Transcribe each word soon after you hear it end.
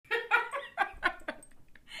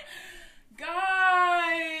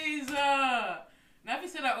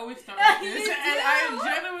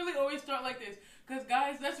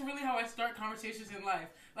start conversations in life.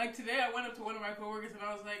 Like today, I went up to one of my coworkers and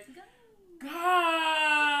I was like,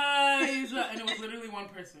 guys, and it was literally one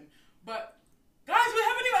person. But guys, we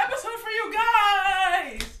have a new episode for you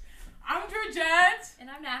guys. I'm Georgette. And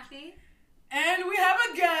I'm Nafi. And we have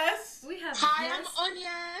a guest. Hi, I'm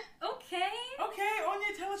Anya. Okay,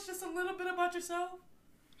 Anya, tell us just a little bit about yourself.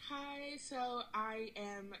 Hi, so I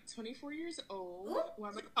am 24 years old. Ooh. Why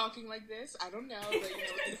am I talking like this? I don't know, but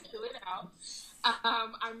just fill it out.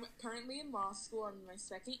 I'm currently in law school. I'm in my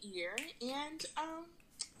second year, and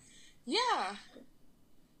yeah,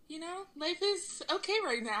 life is okay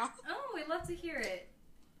right now. Oh, we'd love to hear it.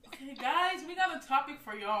 Okay, guys, we got a topic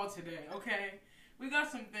for y'all today, okay? We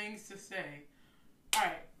got some things to say.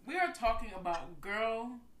 Alright, we are talking about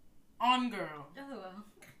girl on girl. Oh, well.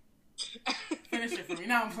 Finish it for me.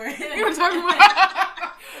 Now I'm playing. We're talking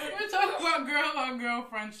about girl on girl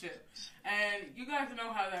friendship. And you guys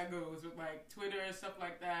know how that goes with like Twitter and stuff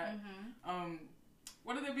like that. Mm-hmm.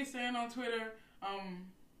 What do they be saying on Twitter?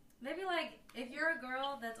 They'd be like, if you're a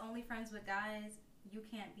girl that's only friends with guys, you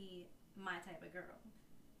can't be my type of girl.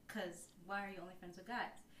 Because why are you only friends with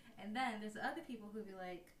guys? And then there's other people who be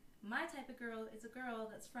like, my type of girl is a girl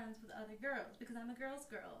that's friends with other girls because I'm a girl's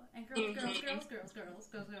girl. And girls.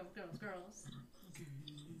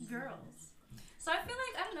 So I feel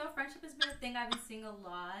like, I don't know, friendship has been a thing I've been seeing a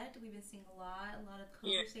lot. We've been seeing a lot of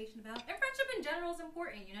conversation about. And friendship in general is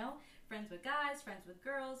important, Friends with guys, friends with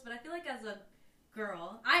girls. But I feel like as a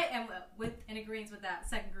girl, I am in agreement with that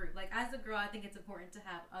second group. Like, as a girl, I think it's important to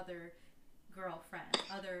have other girlfriends,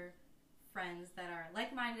 other friends that are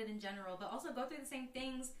like-minded in general, but also go through the same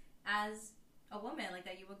things as a woman, like,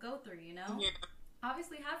 that you would go through, Yeah.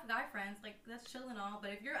 Obviously, have guy friends, like, that's chill and all,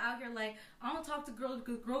 but if you're out here like, I don't talk to girls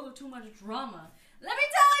because girls are too much drama, let me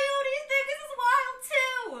tell you, these niggas is wild, too!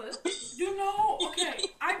 Okay,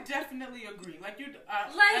 I definitely agree. Like,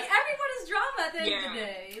 everyone is drama at the end of the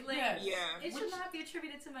day. Like, it should not be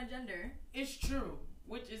attributed to my gender. It's true.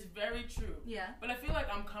 Which is very true. Yeah. But I feel like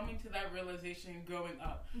I'm coming to that realization growing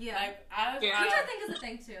up. Yeah. Like, which I think is a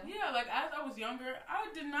thing, too. Yeah, like, as I was younger, I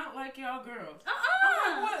did not like y'all girls.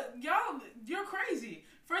 Uh-uh! I'm like, what? You're crazy.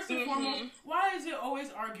 First and foremost, why is it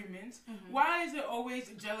always arguments? Mm-hmm. Why is it always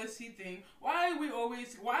jealousy thing? Why are you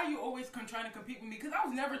always trying to compete with me? Because I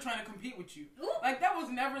was never trying to compete with you. Ooh. Like, that was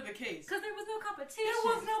never the case. Because there was no competition. There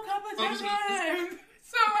was no competition.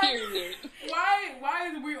 So, like, why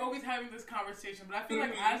are we always having this conversation? But I feel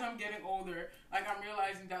like as I'm getting older, like, I'm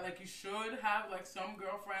realizing that, like, you should have, like, some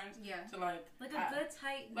girlfriends to, like a good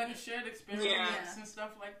tight... Like, a shared experience and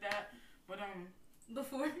stuff like that. But,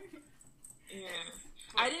 before... Yeah.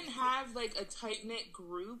 I didn't have, like, a tight-knit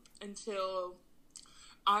group until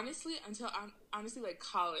honestly, like,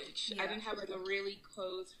 college. Yeah. I didn't have, like, a really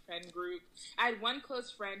close friend group. I had one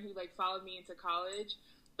close friend who, like, followed me into college,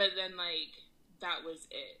 but then, like... that was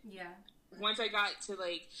it. Yeah. Once I got to,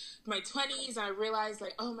 like, my 20s, I realized,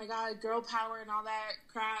 like, oh, my God, girl power and all that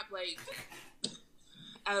crap. Like,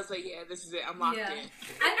 I was like, yeah, this is it. I'm locked in.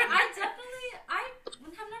 I definitely, I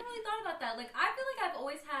have never really thought about that. Like, I feel like I've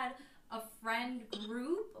always had a friend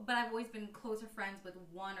group, but I've always been closer friends with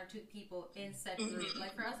one or two people in said group.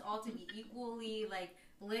 Like, for us all to be equally, like,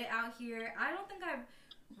 lit out here, I don't think I've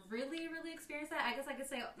really experienced that. I guess I could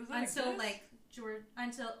say until, like...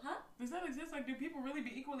 Does that exist? Like, do people really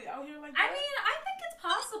be equally out here like I that? mean, I think it's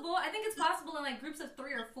possible. I think it's possible in, like, groups of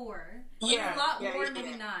 3 or 4. Yeah. A lot more,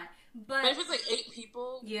 maybe not. But if it's, like, 8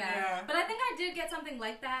 people. Yeah. But I think I did get something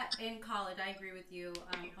like that in college. I agree with you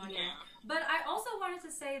on that. But I also wanted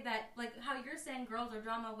to say that, like, how you're saying girls are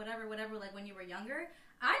drama, whatever, like, when you were younger,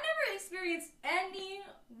 I never experienced any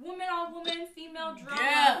woman-on-woman female drama.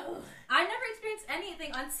 Yeah. I never experienced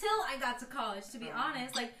anything until I got to college, to be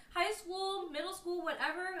honest. Like, high school, middle school,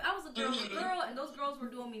 whatever, I was a girl with a girl, and those girls were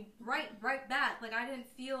doing me right back. Like, I didn't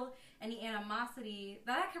feel any animosity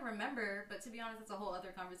that I can remember, but to be honest, it's a whole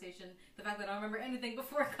other conversation. The fact that I don't remember anything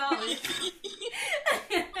before college.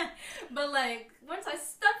 But, like, once I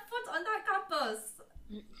stepped foot on that campus...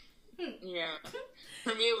 Yeah.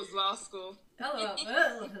 For me, it was law school. So you got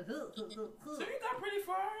pretty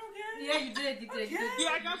far, okay? Yeah, you did. Okay.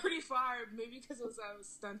 Yeah, I got pretty far. Maybe because I was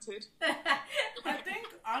stunted. I think,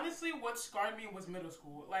 honestly, what scarred me was middle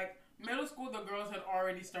school. Like, middle school, the girls had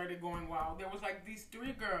already started going wild. There was, like, these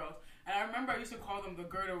 3 girls. And I remember I used to call them the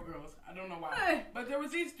Girdle Girls. I don't know why. But there was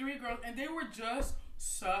these 3 girls, and they were just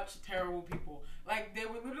such terrible people. Like, they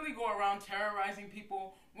would literally go around terrorizing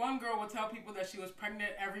people. One girl would tell people that she was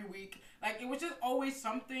pregnant every week. Like, it was just always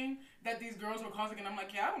something that these girls were causing. And I'm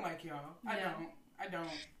like, yeah, I don't like y'all. I don't.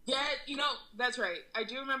 Yeah, that's right. I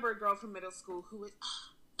do remember a girl from middle school who was...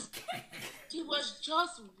 He was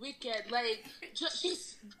just wicked. Like,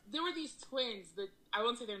 there were these twins. I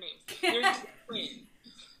won't say their names. They're these twins.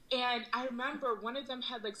 And I remember one of them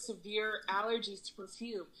had, like, severe allergies to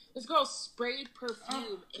perfume. This girl sprayed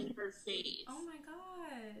perfume in her face. Oh, my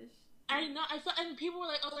gosh. I know. And people were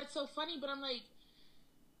like, oh, that's so funny. But I'm like,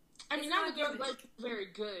 now the girl's like very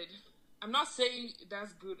good. I'm not saying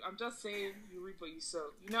that's good. I'm just saying you reap what you sow,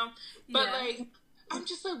 you know? But, like, I'm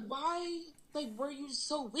just like, why, like, were you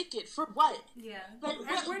so wicked? For what? Yeah.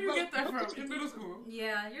 Like, where do you get that from? In middle school?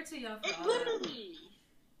 Yeah, you're too young for all literally.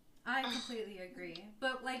 I completely agree.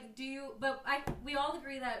 But, like, we all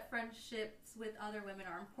agree that friendships with other women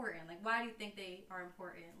are important. Like, why do you think they are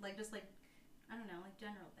important? Like, just, like, I don't know, like,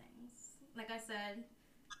 general things. Like I said,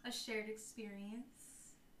 a shared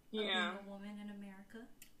experience of being a woman in America.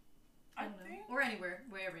 I think, or anywhere,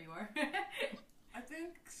 wherever you are. I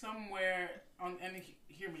think somewhere on, and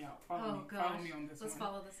hear me out. Follow me on this one. Let's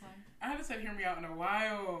follow this one. I haven't said hear me out in a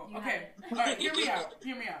while. Okay, all right, hear me out.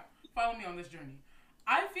 Hear me out. Follow me on this journey.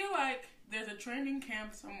 I feel like there's a training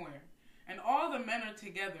camp somewhere, and all the men are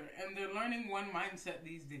together, and they're learning one mindset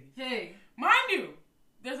these days. Hey, mind you,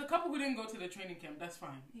 there's a couple who didn't go to the training camp. That's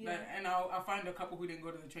fine. Yeah. And I'll find a couple who didn't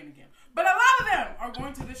go to the training camp. But a lot of them are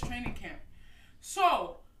going to this training camp.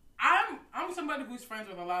 So I'm somebody who's friends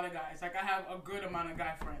with a lot of guys. Like, I have a good amount of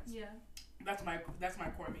guy friends. Yeah. That's my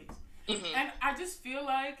core base. Mm-hmm. And I just feel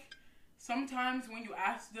like sometimes when you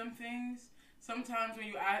ask them things, sometimes when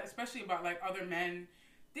you ask, especially about, like, other men,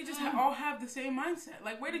 they just all have the same mindset.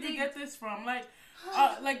 Like, where did you get this from? Like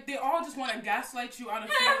they all just want to gaslight you out of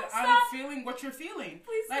feeling what you're feeling.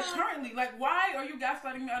 Please like, stop. Currently, like, why are you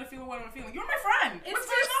gaslighting me out of feeling what I'm feeling? You're my friend. What's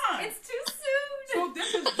going on? It's too soon. So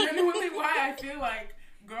this is genuinely why I feel like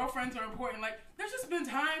girlfriends are important. Like, there's just been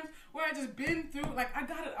times where I just been through, like, I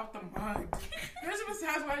got it out the mud. There's been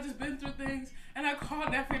times where I just been through things, and I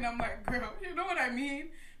called Effie and I'm like, girl, you know what I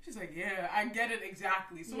mean? She's like, yeah, I get it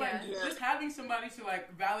exactly. So, just having somebody to,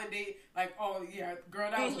 like, validate, like, oh, yeah, girl,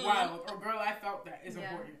 that was wild, or girl, I felt that is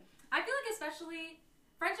important. I feel like especially,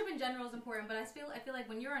 friendship in general is important, but I feel like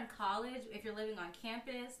when you're in college, if you're living on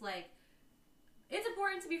campus, like, it's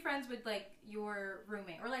important to be friends with, like, your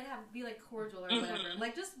roommate, or, like, be, like, cordial or whatever.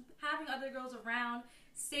 Like, just having other girls around,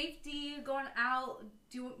 safety, going out,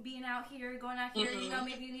 being out here, going out here, you know,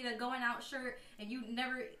 maybe you need a going out shirt, and you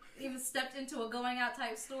never even stepped into a going out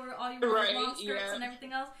type store, all you wear long skirts and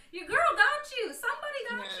everything else. Your girl got you. Somebody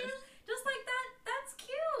got you. Just like that. That's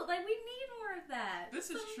cute. Like, we need more of that. This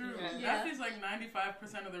is true. That is like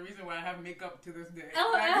 95% of the reason why I have makeup to this day.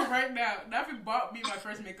 Oh, like, right now, Nafi bought me my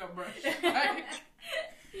first makeup brush. Like,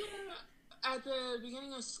 at the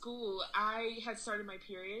beginning of school, I had started my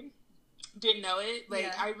period. Didn't know it.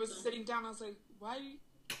 Like, I was sitting down. I was like, why?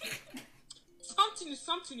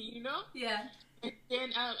 Something, you know? Yeah. And then,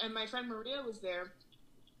 and my friend Maria was there.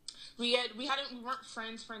 We weren't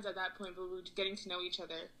friends at that point, but we were getting to know each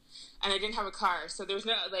other. And I didn't have a car, so there was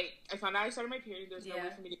no, like, I found out I started my period. There was no way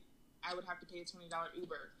for me to. I would have to pay a $20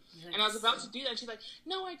 Uber. Yes. And I was about to do that. She's like,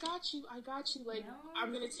 "No, I got you. Like,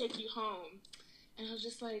 I'm gonna take you home." And I was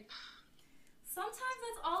just like. Sometimes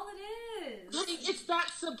that's all it is. Like, it's that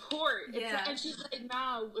support. And she's like,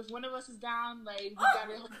 "Nah, if one of us is down, like, we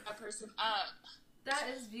gotta hold that person up." That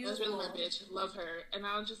is beautiful. That's really my bitch. Love her. And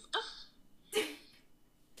I was just,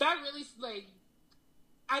 that really, like,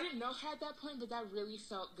 I didn't know her at that point, but that really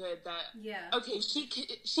felt good. That okay, she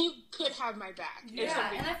could have my back.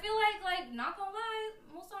 Yeah, and I feel like not gonna lie,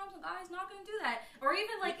 most times a guy's not gonna do that. Or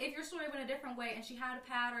even like if you're sort of in a different way, and she had a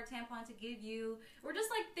pad or a tampon to give you, or just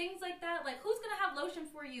like things like that. Like, who's gonna have lotion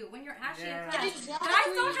for you when you're actually in class? Exactly.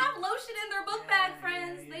 Guys don't have lotion in their book bag,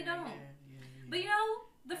 friends. They don't. But you know,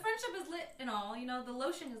 the friendship is lit and all. You know, the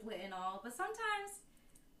lotion is lit and all. But sometimes.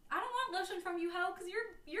 I don't want lotion from you, ho, because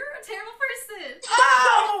you're a terrible person.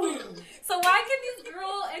 Oh! So why can these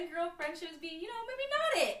girl and girl friendships be, you know, maybe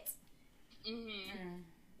not it?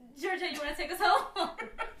 Georgia, you want to take us home?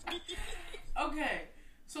 Okay.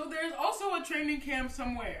 So there's also a training camp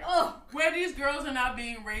somewhere Oh. where these girls are not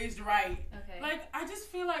being raised right. Okay. Like, I just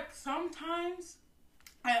feel like sometimes,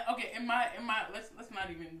 in my let's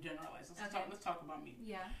not even generalize. Let's talk about me.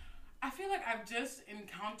 Yeah. I feel like I've just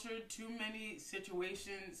encountered too many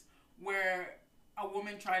situations where a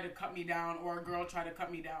woman tried to cut me down or a girl tried to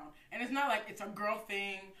cut me down. And it's not like it's a girl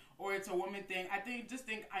thing or it's a woman thing. I think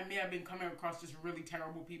I may have been coming across just really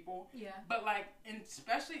terrible people. Yeah. But like,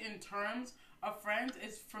 especially in terms of friends,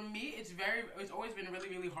 for me, it's always been really,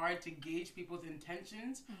 really hard to gauge people's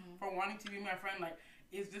intentions for wanting to be my friend. Like,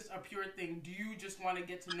 is this a pure thing? Do you just want to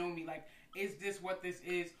get to know me? Like, is this what this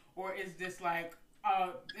is? Or is this like,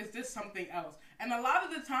 is this something else? And a lot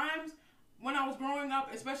of the times, when I was growing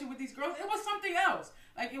up, especially with these girls, it was something else.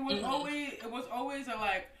 Like, it was always a,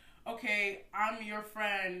 like, okay, I'm your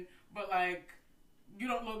friend, but, like, you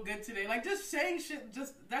don't look good today. Like, just saying shit,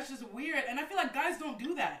 that's just weird. And I feel like guys don't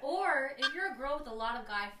do that. Or, if you're a girl with a lot of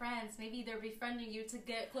guy friends, maybe they're befriending you to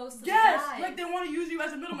get close to the Yes! guy. Like, they want to use you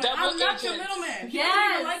as a middleman. Double I'm not your agents. middleman. He Yes!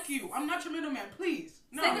 doesn't even like you. I'm not your middleman. Please.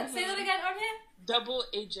 No. Say that again, Arne? Double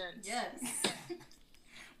agents. Yes.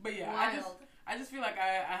 But yeah, Wild. I just feel like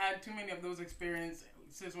I had too many of those experiences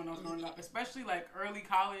when I was growing up, especially like early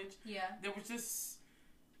college. Yeah. There was just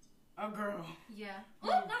a girl. Yeah.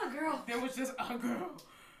 Oh, not a girl. There was just a girl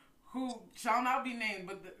who shall not be named,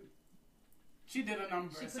 but she did a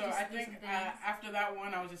number. So I think after that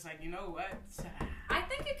one, I was just like, you know what? I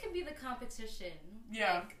think it can be the competition.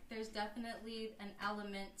 Yeah. Like, there's definitely an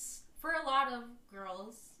element for a lot of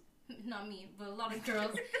girls, not me, but a lot of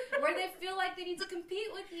girls, where they feel like they need to compete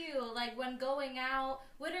with you. Like, when going out,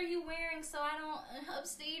 what are you wearing so I don't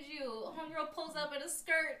upstage you? Homegirl pulls up in a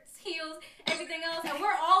skirt, heels, everything else, and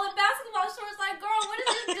we're all in basketball shorts. Like, girl, what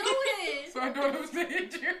is you doing? So I don't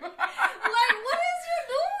upstage you. Like, what is you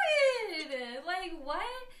doing? Like,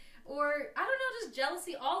 what? Or, I don't know, just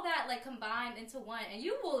jealousy, all that, like, combined into one. And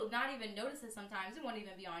you will not even notice it sometimes. It won't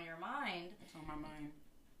even be on your mind. It's on my mind.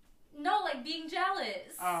 No, like being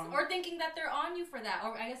jealous. Or thinking that they're on you for that.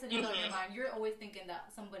 Or I guess it is on your mind. You're always thinking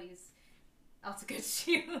that somebody's out to get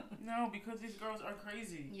you. No, because these girls are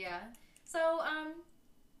crazy. Yeah. So,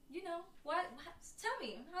 you know, what? Tell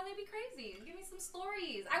me how they be crazy. Give me some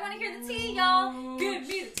stories. I want to hear the tea, y'all. Give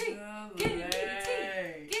me the tea. Give me the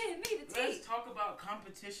tea. Give me the tea. Let's talk about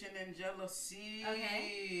competition and jealousy.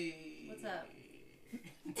 Okay. What's up?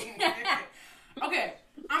 Okay,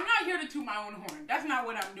 I'm not here to toot my own horn. That's not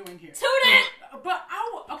what I'm doing here. Toot it! But I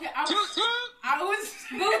was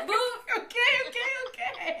Boop, boop.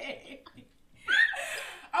 Okay.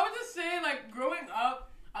 I was just saying, like, growing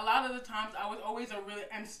up, a lot of the times I was always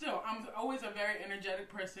I'm always a very energetic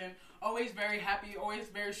person, always very happy, always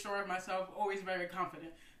very sure of myself, always very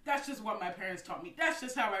confident. That's just what my parents taught me. That's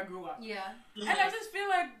just how I grew up. Yeah. And I just feel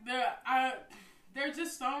like there's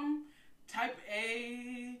just some type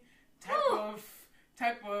A,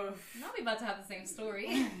 type of. Now we about to have the same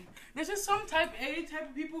story. There's just some type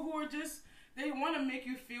of people who are just. They want to make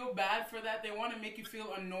you feel bad for that. They want to make you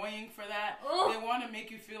feel annoying for that. Ooh. They want to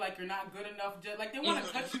make you feel like you're not good enough. Like, they want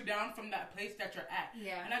to cut you down from that place that you're at.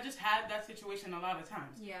 Yeah. And I just had that situation a lot of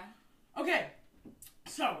times. Yeah. Okay.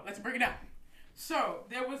 So, let's break it down. So,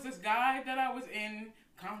 there was this guy that I was in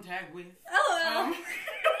contact with. Oh.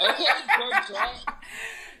 Okay, Georgette.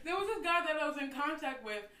 There was this guy that I was in contact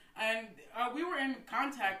with, and we were in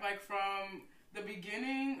contact, like, from the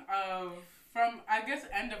beginning from, I guess,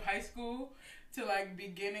 end of high school to, like,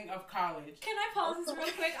 beginning of college. Can I pause this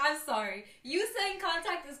real quick? I'm sorry. You saying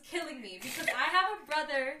contact is killing me because I have a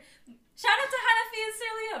brother. Shout out to Hanafi and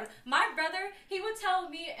Sierra Leone. My brother, he would tell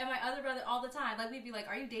me and my other brother all the time. Like, we'd be like,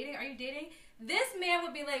 are you dating? Are you dating? This man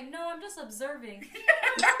would be like, no, I'm just observing.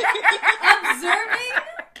 Observing?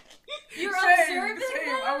 You're observing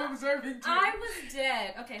Same. I'm observing, too. I was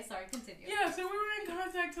dead. Okay, sorry. Continue. Yeah, so we were in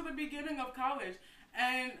contact till the beginning of college.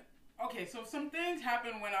 And, okay, so some things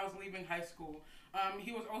happened when I was leaving high school.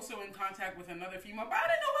 He was also in contact with another female, but I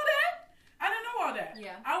didn't know all that. I didn't know all that.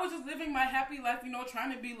 Yeah. I was just living my happy life, you know,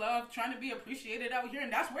 trying to be loved, trying to be appreciated out here,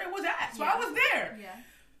 and that's where it was at. So yeah. I was there. Yeah.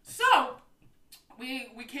 So,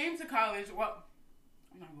 we came to college. Well,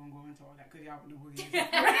 I'm not going to go into all that because y'all know who he is.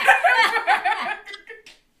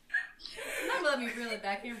 Let me reel it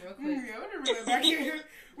back in real quick. Yeah, let me reel it back in.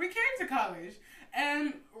 We came to college,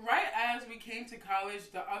 and right as we came to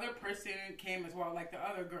college, the other person came as well, like the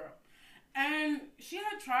other girl. And she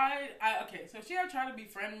had tried, she had tried to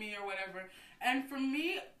befriend me or whatever. And for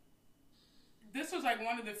me, this was like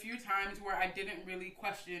one of the few times where I didn't really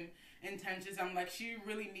question intentions. I'm like, she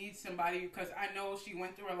really needs somebody because I know she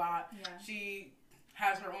went through a lot. Yeah. She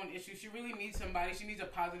has her own issues. She really needs somebody. She needs a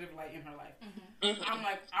positive light in her life. Mm-hmm. I'm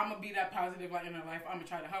like, I'm going to be that positive light in her life. I'm going to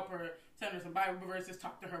try to help her, send her some Bible verses,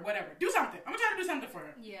 talk to her, whatever. Do something. I'm going to try to do something for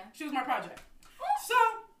her. Yeah. She was my project. So,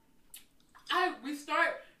 we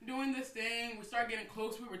start doing this thing. We start getting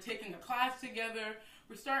close. We were taking a class together.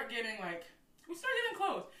 We start getting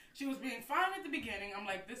close. She was being fine at the beginning. I'm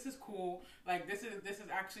like, this is cool. Like, this is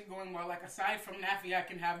actually going well. Like, aside from Nafi, I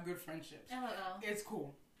can have good friendships. LOL. It's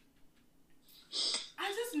cool.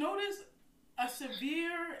 I just noticed a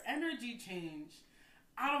severe energy change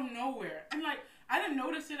out of nowhere. And, like, I didn't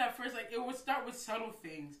notice it at first. Like, it would start with subtle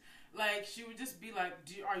things. Like, she would just be like,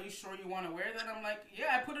 are you sure you want to wear that? I'm like,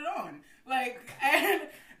 yeah, I put it on. Like, and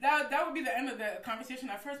that would be the end of the conversation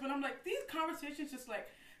at first. But I'm like, these conversations just, like,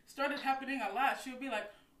 started happening a lot. She would be like,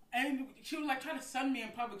 And she would like try to sun me in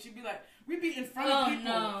public. She'd be like, we'd be in front of people.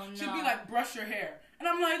 No, She'd be like, brush your hair. And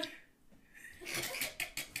I'm like...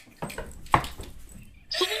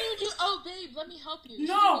 Oh, babe, let me help you.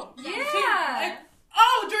 No. Yeah. Like,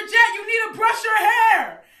 oh, Georgette, you need to brush your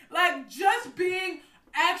hair. Like, just being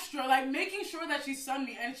extra, like making sure that she sunned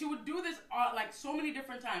me. And she would do this like so many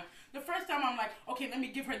different times. The first time I'm like, okay, let me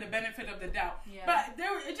give her the benefit of the doubt. Yeah. But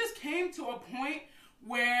it just came to a point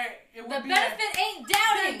where it would the benefit ain't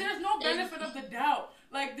doubting. There's no benefit of the doubt.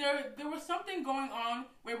 Like there was something going on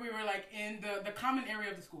where we were like in the common area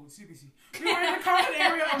of the school, CBC. We were in the common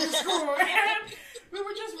area of the school, and we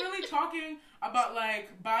were just really talking about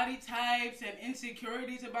like body types and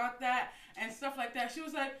insecurities about that and stuff like that. She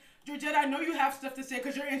was like, Georgette, I know you have stuff to say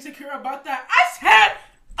because you're insecure about that. I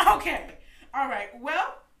said, okay, all right,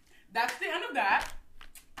 well, that's the end of that.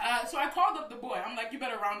 So I called up the boy. I'm like, you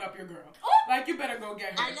better round up your girl. Like, you better go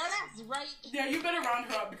get her. I know that's right. Yeah, you better round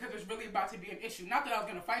her up because there's really about to be an issue. Not that I was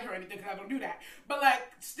going to fight her or anything because I don't do that. But, like,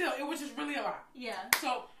 still, it was just really a lot. Yeah.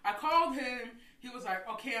 So I called him. He was like,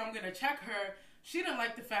 okay, I'm going to check her. She didn't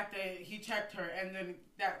like the fact that he checked her. And then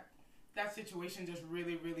that situation just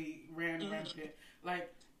really, really ran rampant.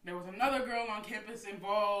 Like, there was another girl on campus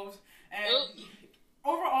involved. And...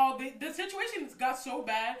 overall, the situation got so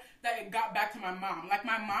bad that it got back to my mom. Like,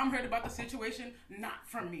 my mom heard about the situation, not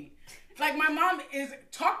from me. Like, my mom is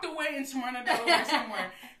tucked away in Smyrna, Delaware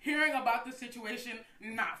somewhere, hearing about the situation,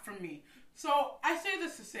 not from me. So, I say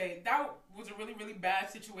this to say, that was a really, really bad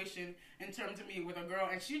situation in terms of me with a girl,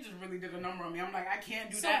 and she just really did a number on me. I'm like, I can't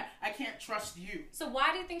do that. I can't trust you. So,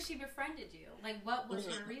 why do you think she befriended you? Like, what was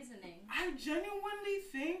her reasoning? I genuinely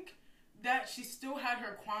think that she still had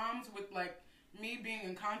her qualms with, like, me being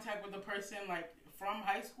in contact with a person like from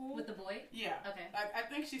high school. With the boy? Yeah. Okay. Like I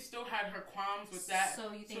think she still had her qualms with that.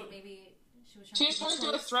 So you think maybe she was trying to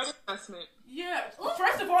do a threat assessment. Yeah. Ooh.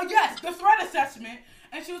 First of all, yes, the threat assessment.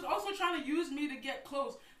 And she was also trying to use me to get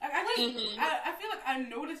close. Like I feel like I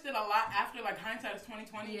noticed it a lot after, like hindsight is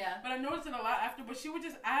 20/20. Yeah. But I noticed it a lot after. But she would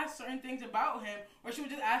just ask certain things about him, or she would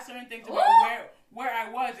just ask certain things about where I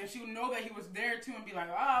was, and she would know that he was there too, and be like,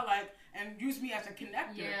 and use me as a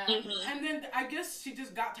connector. Yeah. And then I guess she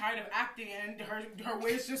just got tired of acting, and her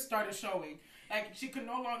ways just started showing. Like she could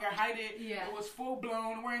no longer hide it. Yeah. It was full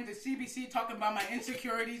blown. We're in the CBC talking about my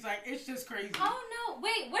insecurities. Like it's just crazy. Oh no!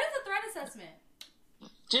 Wait, what is the threat assessment?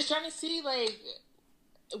 Just trying to see like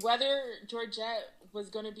whether Georgette was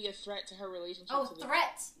going to be a threat to her relationship. Oh,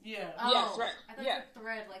 threat. Yeah. Oh, yeah, threat. I thought you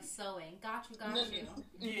thread like sewing. Got you.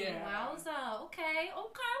 Yeah. Wowza. Okay.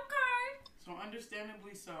 So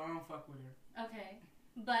understandably so, I don't fuck with her. Okay.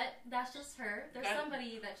 But that's just her. There's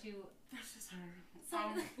somebody that you... That's just her.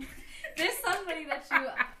 There's somebody that you,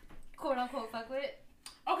 quote unquote, fuck with.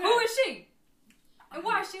 Okay. Who is she? And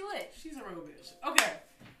why is she lit? She's a real bitch. Okay.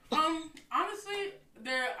 Honestly,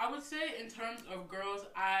 I would say in terms of girls,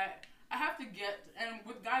 I have to get, and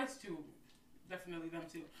with guys too, definitely them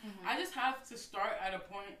too. Mm-hmm. I just have to start at a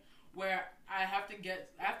point where I have to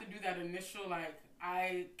do that initial, like,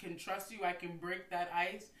 I can trust you, I can break that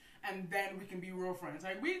ice, and then we can be real friends.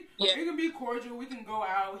 Like, we can be cordial, we can go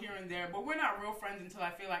out here and there, but we're not real friends until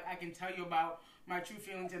I feel like I can tell you about my true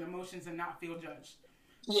feelings and emotions and not feel judged.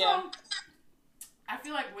 Yeah. So, I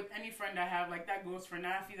feel like with any friend I have, like, that goes for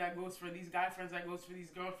Nafi, that goes for these guy friends, that goes for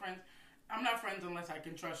these girlfriends. I'm not friends unless I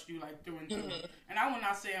can trust you, like, through and through. Mm-hmm. And I will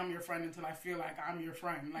not say I'm your friend until I feel like I'm your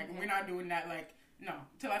friend. Like, we're not doing that, like, no.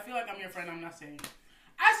 Until I feel like I'm your friend, I'm not saying it.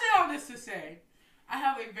 I say all this to say, I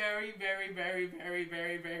have a very, very, very, very,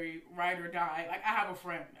 very, very ride or die. Like, I have a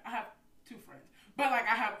friend. I have two friends. But, like,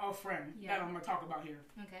 I have a friend that I'm going to talk about here.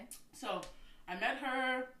 Okay. So, I met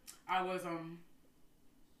her. I was, I don't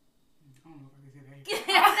know if I can say that.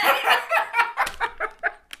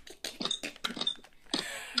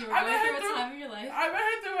 You were going through a time of your life. I met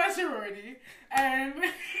her through my sorority, and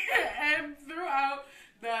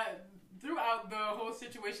throughout the whole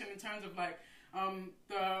situation in terms of like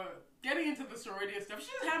the getting into the sorority and stuff,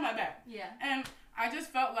 she just had my back. Yeah. And I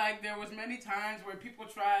just felt like there was many times where people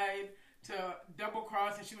tried to double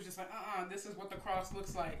cross, and she was just like, this is what the cross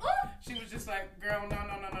looks like. She was just like, girl,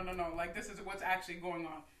 no. Like, this is what's actually going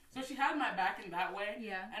on. So she had my back in that way.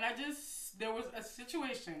 Yeah. And there was a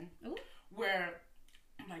situation where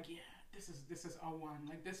I'm like, yeah, this is a one.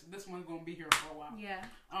 Like, this one's gonna be here for a while. Yeah.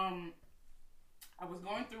 I was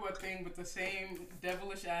going through a thing with the same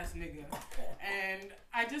devilish ass nigga, and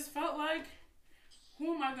I just felt like,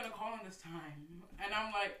 who am I gonna call in this time? And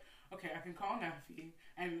I'm like, okay, I can call Nafi,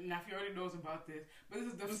 and Nafi already knows about this, but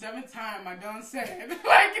this is the 7th time I done said,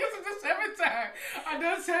 like, this is the 7th time I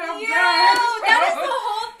done said I'm bad. That is the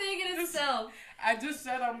whole thing in itself. I just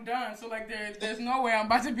said I'm done. So like there's no way I'm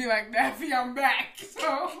about to be like, Daffy, I'm back.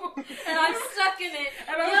 So and I'm stuck in it.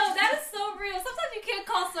 That is so real. Sometimes you can't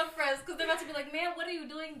call some friends because they're about to be like, man, what are you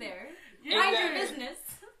doing there? Mind your business.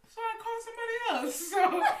 So I called somebody else. So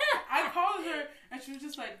I called her and she was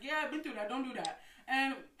just like, yeah, I've been through that. Don't do that.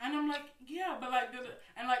 And I'm like, yeah, but like,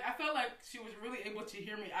 and like I felt like she was really able to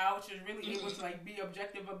hear me out. She was really able to like be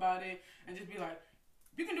objective about it and just be like,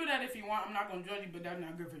 you can do that if you want. I'm not gonna judge you, but that's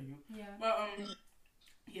not good for you. Yeah. But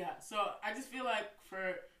yeah. So I just feel like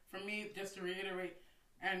for me, just to reiterate,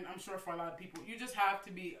 and I'm sure for a lot of people, you just have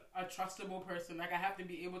to be a trustable person. Like I have to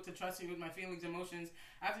be able to trust you with my feelings, emotions.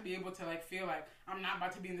 I have to be able to like feel like I'm not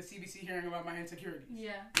about to be in the CBC hearing about my insecurities.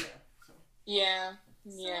 Yeah. Yeah. So. Yeah.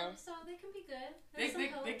 Yeah. So they can be good. They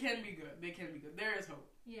can be good. They can be good. There is hope.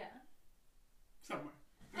 Yeah. Somewhere.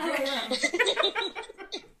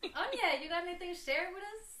 Oh yeah, you got anything to share with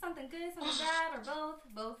us? Something good, something bad, or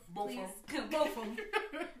both? Both, please. Both of them.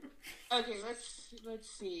 Okay, let's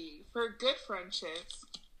see. For good friendships.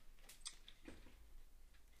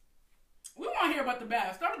 We want to hear about the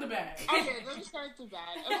bad. Start with the bad. Okay, let me start with the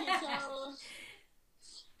bad. Okay, so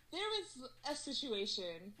there was a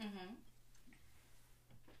situation. Mm-hmm.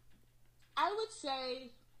 I would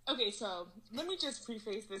say, okay, so let me just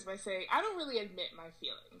preface this by saying I don't really admit my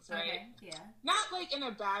feelings, right? Okay, yeah. Not like in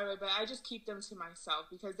a bad way, but I just keep them to myself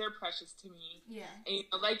because they're precious to me. Yeah. And you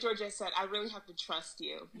know, like Georgia said, I really have to trust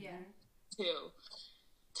you. Yeah. To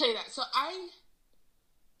tell you that. So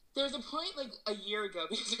there was a point like a year ago,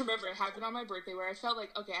 because I remember it happened on my birthday, where I felt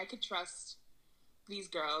like, okay, I could trust these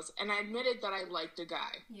girls, and I admitted that I liked a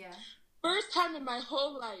guy. Yeah. First time in my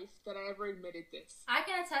whole life that I ever admitted this. I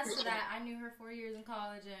can attest to that. I knew her 4 years in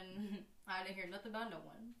college, and I didn't hear nothing about no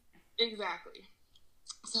one. Exactly.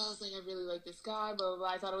 So I was like, I really like this guy, blah, blah, blah.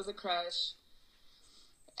 I thought it was a crush.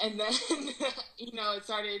 And then, you know, it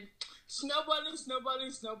started snowballing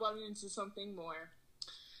into something more.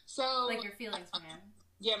 So... Like your feelings for him?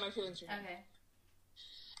 Yeah, my feelings for him. Okay.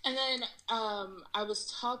 And then I was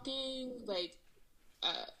talking,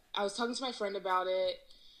 to my friend about it.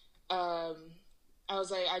 I was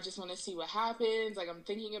like, I just want to see what happens. Like, I'm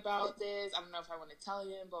thinking about this. I don't know if I want to tell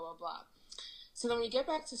him, blah, blah, blah. So then we get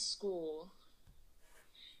back to school,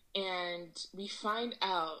 and we find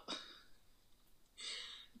out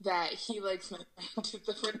that he likes my friend,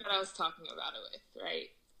 the friend that I was talking about it with, right?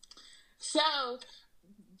 So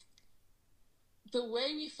the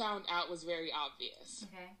way we found out was very obvious.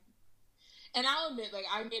 Okay. And I'll admit, like,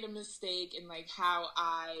 I made a mistake in, like, how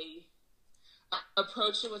I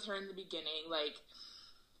approached it with her in the beginning. Like,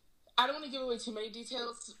 I don't want to give away too many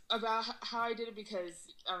details about how I did it because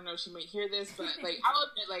I don't know if she might hear this, but, like, I'll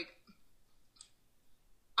admit, like,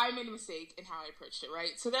 I made a mistake in how I approached it,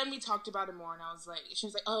 right? So then we talked about it more, and I was like, she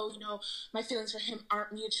was like, oh, you know, my feelings for him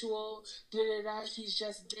aren't mutual, da-da-da, he's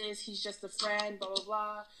just this, he's just a friend, blah, blah,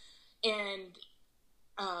 blah. And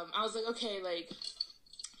I was like, okay, like,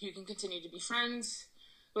 you can continue to be friends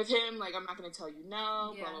with him, like, I'm not going to tell you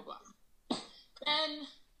no, blah, blah, blah. Then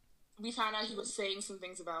we found out he was saying some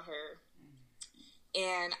things about her,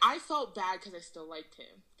 and I felt bad because I still liked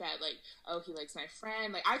him, that, like, oh, he likes my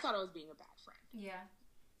friend, like, I thought I was being a bad friend. Yeah.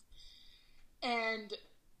 And,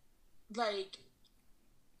 like,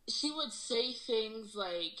 she would say things,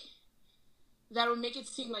 like, that would make it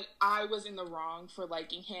seem like I was in the wrong for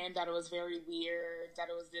liking him, that it was very weird, that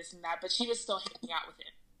it was this and that, but she was still hanging out with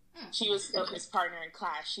him. She was still his partner in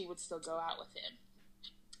class. She would still go out with him.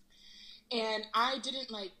 And I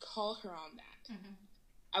didn't, like, call her on that. Mm-hmm.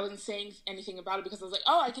 I wasn't saying anything about it because I was like,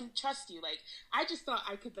 oh, I can trust you. Like, I just thought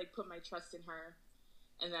I could, like, put my trust in her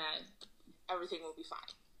and that everything will be fine.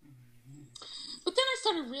 But then I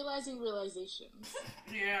started realizations.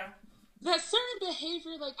 Yeah. That certain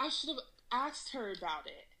behavior, like, I should have asked her about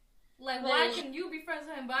it. Like, why can you be friends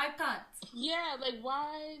with him, but I can't? Yeah, like,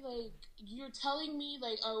 why, like, you're telling me,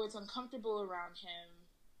 like, oh, it's uncomfortable around him,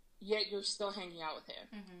 yet you're still hanging out with him.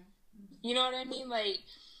 Mm-hmm. You know what I mean? Like,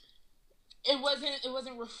 it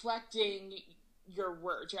wasn't reflecting your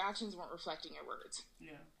words. Your actions weren't reflecting your words.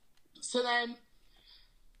 Yeah. So then,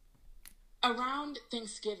 around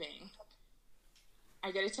Thanksgiving,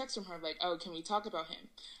 I get a text from her, like, oh, can we talk about him?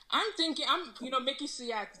 I'm thinking, Mickey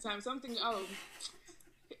C at the time, so I'm thinking, oh,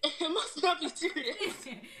 it must not be serious.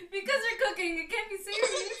 Because you're cooking, it can't be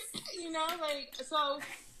serious. You know, like, so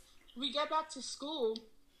we get back to school,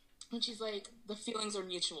 and she's like, the feelings are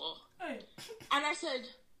mutual. Hey. And I said,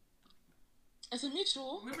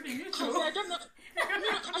 mutual? Liberty Mutual? I don't know.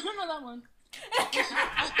 I don't know that one.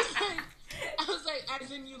 I was like, as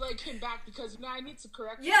in you, like, came back because, I need to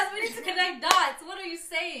correct Yes, we need to connect dots. What are you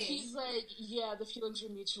saying? He's like, yeah, the feelings are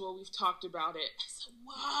mutual. We've talked about it. I said,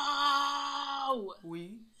 No.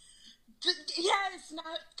 We? Yes,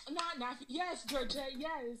 not Nafi. Yes, Georgette,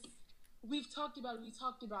 yes. We've talked about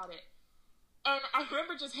it. And I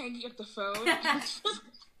remember just hanging up the phone and just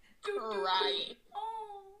crying.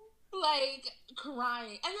 Like,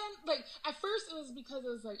 crying. And then, like, at first it was because it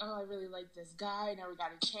was like, oh, I really like this guy, I never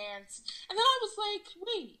got a chance. And then I was like,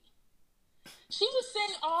 wait. She was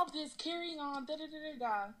saying all this, carrying on,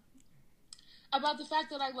 about the fact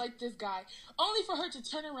that I like this guy, only for her to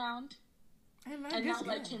turn around and not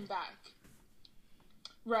like him back.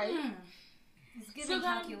 Right? It's giving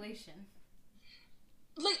calculation.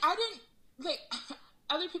 Like, I didn't, like,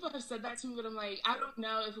 other people have said that to me, but I'm like, I don't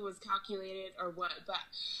know if it was calculated or what, but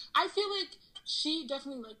I feel like she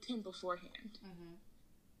definitely liked him beforehand.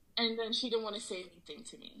 And then she didn't want to say anything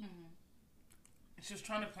to me. It's just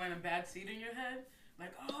trying to plant a bad seed in your head.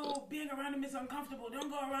 Like, oh, being around him is uncomfortable. Don't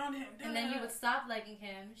go around him. And then you would stop liking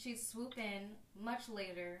him. She'd swoop in much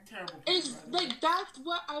later. Terrible. It's like, that's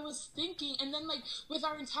what I was thinking. And then, like, with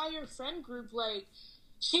our entire friend group, like,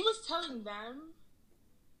 she was telling them,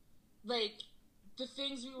 like, the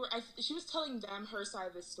things she was telling them her side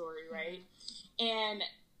of the story, right? And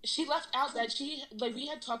she left out that we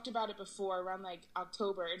had talked about it before around, like,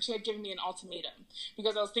 October, and she had given me an ultimatum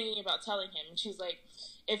because I was thinking about telling him. And she's like,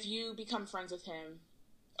 if you become friends with him,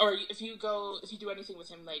 or if you do anything with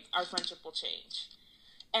him, like, our friendship will change.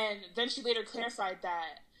 And then she later clarified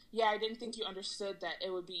that, yeah, I didn't think you understood that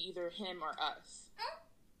it would be either him or us.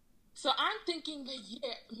 So I'm thinking, like,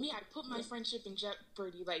 yeah, I put my friendship in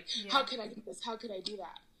jeopardy. Like, how could I do this? How could I do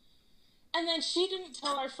that? And then she didn't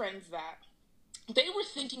tell our friends that. They were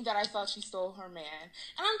thinking that I thought she stole her man.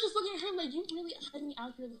 And I'm just looking at her like, you really had me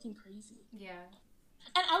out here looking crazy. Yeah.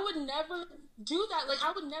 And I would never do that. Like,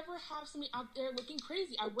 I would never have somebody out there looking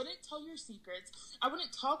crazy. I wouldn't tell your secrets. I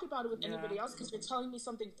wouldn't talk about it with anybody else because you're telling me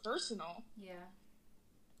something personal. Yeah.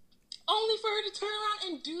 Only for her to turn around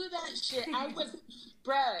and do that shit. I was,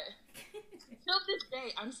 bruh. Till this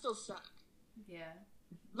day, I'm still stuck. Yeah.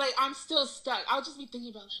 Like, I'm still stuck. I'll just be thinking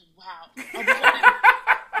about, like,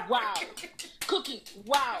 wow. Wow. Cooking.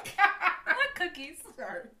 Wow. What cookies?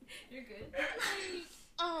 Sorry. You're good.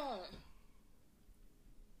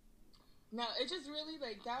 No, it just really,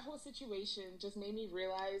 like, that whole situation just made me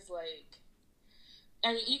realize, like,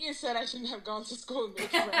 I mean, Egan said I shouldn't have gone to school and make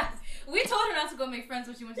friends. We told her not to go make friends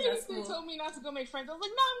when she went to that school. They told me not to go make friends. I was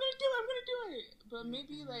like, no, I'm gonna do it. But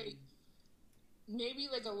maybe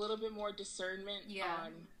a little bit more discernment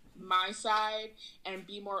on my side and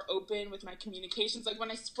be more open with my communications. Like, when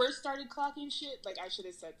I first started clocking shit, like, I should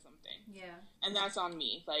have said something. Yeah. And that's on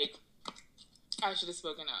me. Like, I should have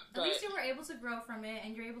spoken up. But at least you were able to grow from it,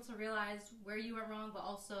 and you're able to realize where you went wrong, but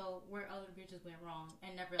also where other bitches went wrong,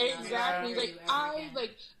 and never exactly.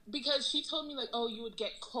 Like, because she told me, like, oh, you would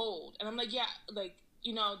get cold, and I'm like, yeah, like,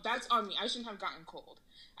 you know, that's on me. I shouldn't have gotten cold.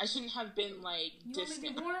 I shouldn't have been, like,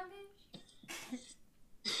 distant. You want me to be warm, bitch?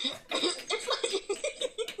 It's like,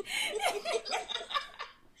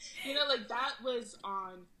 you know, like, that was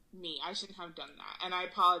on me. I shouldn't have done that, and I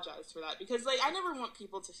apologize for that because, like, I never want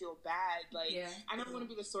people to feel bad. Like, I never want to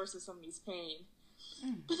be the source of somebody's pain.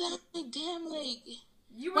 But then I'm like, damn, like,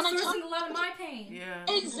 you were sourcing a lot of my pain. Yeah,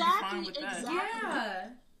 exactly.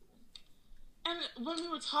 Yeah. And when we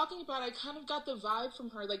were talking about it, I kind of got the vibe from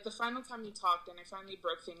her. Like, the final time we talked, and I finally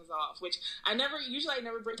broke things off, which I never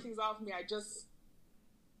break things off with me. I just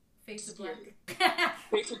face to black.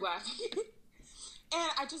 Face to black. And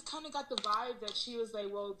I just kind of got the vibe that she was like,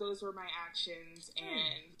 well, those were my actions,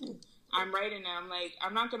 and I'm right in it. I'm like,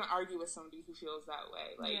 I'm not going to argue with somebody who feels that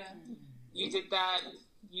way. Like, you did that,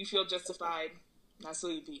 you feel justified, that's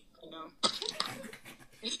what you be, you know?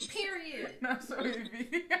 Period. That's what you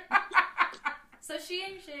be. So she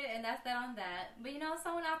ain't shit, and that's that on that. But, you know,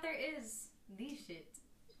 someone out there is the shit.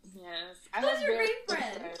 Yes. Who's your great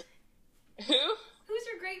friend? Who? Who's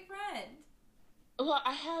your great friend? Well,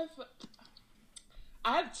 I have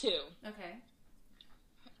two. Okay.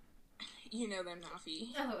 You know them,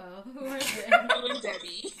 Nafi. Oh. Who are they? You and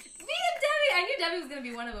Debbie. Me and Debbie! I knew Debbie was going to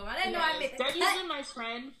be one of them. I didn't know I made that. Debbie's been my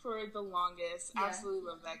friend for the longest. Yeah. Absolutely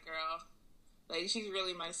love that girl. Like, she's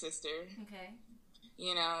really my sister. Okay.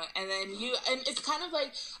 You know, and then and it's kind of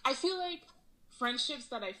like, I feel like friendships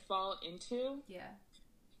that I fall into. Yeah.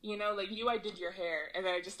 You know, like, I did your hair, and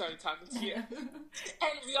then I just started talking to you.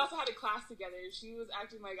 And we also had a class together. She was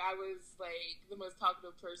acting like I was, like, the most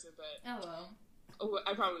talkative person, but... Oh, well. Oh,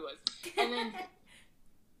 I probably was. And then,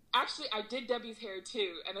 actually, I did Debbie's hair,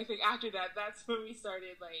 too. And I think after that, that's when we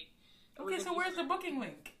started, like... Okay, so where's the booking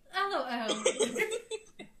link? LOL.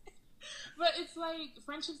 But it's, like,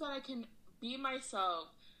 friendships that I can be myself,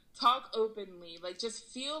 talk openly. Like, just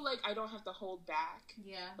feel like I don't have to hold back.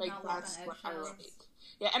 Yeah, like that's what I like.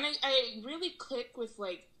 Yeah, and I really click with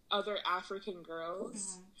like other African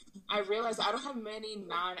girls. I realize I don't have many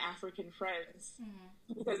non-African friends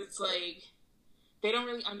because it's like they don't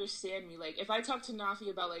really understand me. Like, if I talk to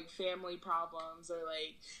Nafi about like family problems or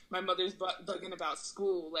like my mother's bugging about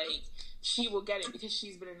school, like she will get it because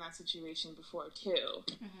she's been in that situation before too.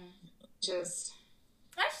 Just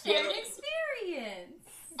a shared experience.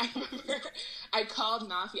 I remember I called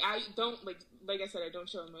Nafi. I don't like I said, I don't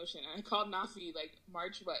show emotion. I called Nafi like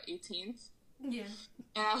March 18th. Yeah.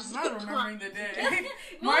 And I was not remembering the day.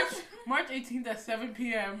 March 18th at 7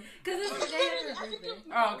 p.m. Because it's the day of her birthday.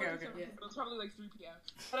 Oh, okay. Yeah. It was probably like 3 p.m.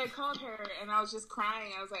 But I called her and I was just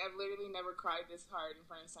crying. I was like, I've literally never cried this hard in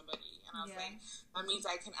front of somebody. And I was like, that means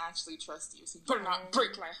I can actually trust you. So you better not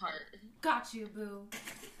break my heart. Got you, boo.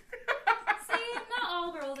 See, not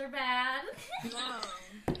all girls are bad. No.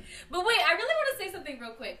 But wait, I really want to say something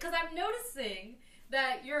real quick. Because I'm noticing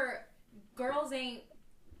that your girls ain't,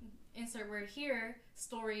 insert word here,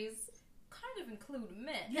 stories kind of include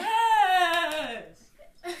men. Yes!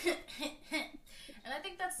 And I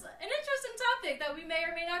think that's an interesting topic that we may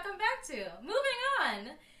or may not come back to. Moving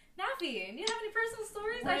on. Nafi, do you have any personal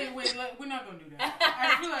stories? Wait, we're not going to do that.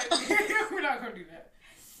 I feel like we're not going to do that.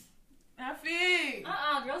 Nafi!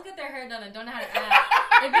 Girls get their hair done and don't know how to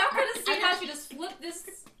act. If y'all could have seen how she just flipped this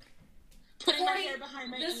Putting my hair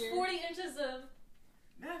behind my ear. 40 inches of...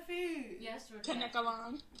 Nafi! Yes, Connect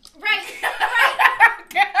along. Right!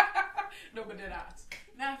 No, but they're not.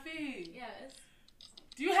 Nafi! Yes.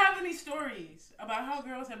 Do you have any stories about how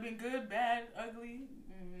girls have been good, bad, ugly,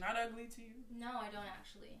 not ugly to you? No, I don't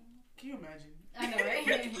actually. Can you imagine? I know, right?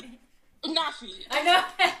 Nafi. I know.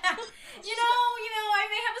 I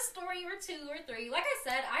may have a story or two or three. Like I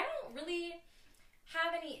said, I don't really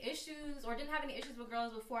have any issues or didn't have any issues with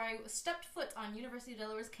girls before I stepped foot on University of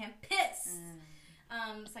Delaware's campus.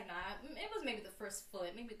 It's like, it was maybe the first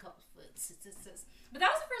foot, maybe a couple foot. But that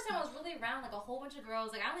was the first time I was really around, like, a whole bunch of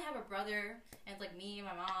girls. Like, I only have a brother, and it's, like, me,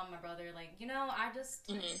 my mom, my brother. Like,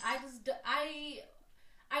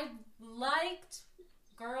 I liked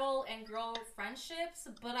girl and girl friendships,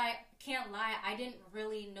 but I can't lie, I didn't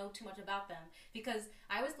really know too much about them. Because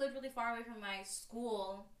I always lived really far away from my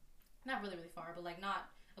school. Not really, really far, but, like, not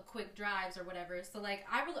a quick drives or whatever. So, like,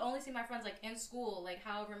 I really only see my friends, like, in school, like,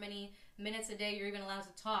 however many minutes a day you're even allowed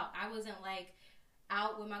to talk. I wasn't, like,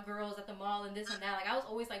 out with my girls at the mall and this and that. Like, I was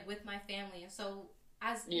always, like, with my family. And so,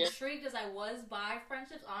 as intrigued as I was by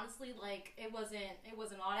friendships, honestly, like, it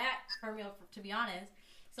wasn't all that for me, to be honest.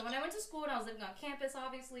 So when I went to school and I was living on campus,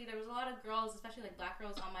 obviously, there was a lot of girls, especially like black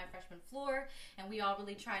girls, on my freshman floor, and we all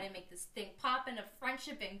really tried to make this thing poppin' of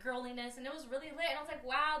friendship and girliness, and it was really lit. And I was like,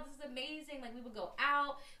 wow, this is amazing. Like, we would go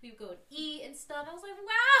out, we would go and eat and stuff. I was like,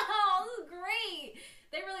 wow, this is great.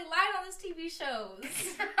 They really lied on these TV shows.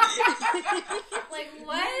 Like,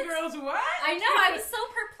 what? Mean Girls what? I know, I was so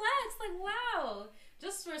perplexed. Like, wow.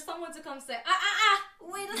 Just for someone to come say,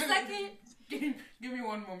 wait a second. Give me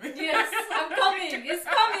one moment. Yes, I'm coming. It's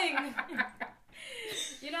coming.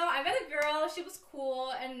 I met a girl. She was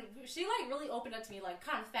cool, and she like really opened up to me like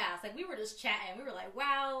kind of fast. Like we were just chatting. We were like,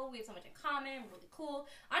 wow, we have so much in common. We're really cool.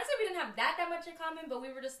 Honestly, we didn't have that much in common, but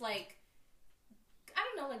we were just like, I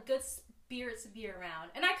don't know, like good spirits to be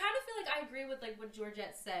around. And I kind of feel like I agree with like what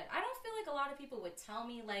Georgette said. I don't feel like a lot of people would tell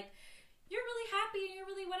me like, you're really happy and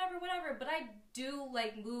you're really whatever. But I do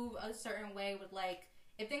like move a certain way with like,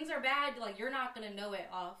 if things are bad, like, you're not going to know it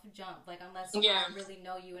off jump, like, unless I really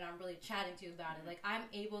know you and I'm really chatting to you about it. Like, I'm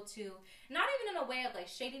able to, not even in a way of, like,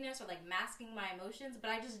 shadiness or, like, masking my emotions,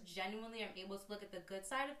 but I just genuinely am able to look at the good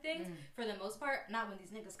side of things for the most part. Not when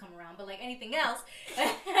these niggas come around, but, like, anything else.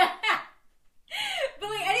 But,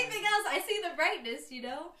 like, anything else, I see the brightness,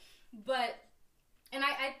 But, and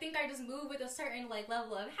I think I just move with a certain, like,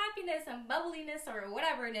 level of happiness and bubbliness or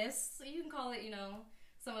whateverness. So you can call it,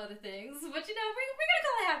 some other things, but we're gonna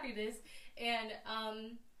call it happiness. And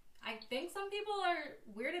I think some people are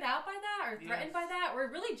weirded out by that or threatened by that or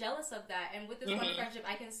really jealous of that. And with this one friendship,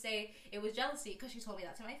 I can say it was jealousy because she told me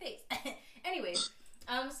that to my face. Anyways,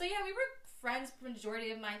 so yeah, we were friends for the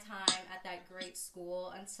majority of my time at that great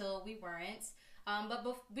school until we weren't. But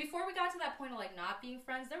before we got to that point of like not being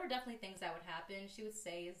friends, there were definitely things that would happen. She would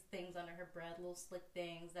say things under her breath, little slick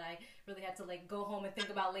things that I really had to like go home and think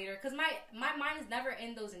about later. Because my mind is never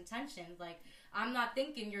in those intentions. Like, I'm not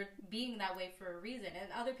thinking you're being that way for a reason.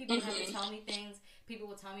 And other people have to tell me things. People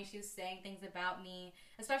will tell me she was saying things about me,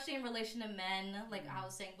 especially in relation to men, like I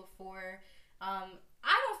was saying before.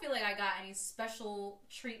 I don't feel like I got any special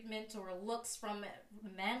treatment or looks from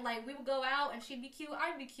men. Like, we would go out and she'd be cute,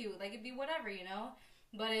 I'd be cute. Like, it'd be whatever,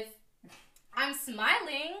 But if I'm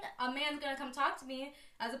smiling, a man's gonna come talk to me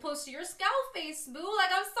as opposed to your scowl face, boo.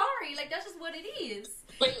 Like, I'm sorry. Like, that's just what it is.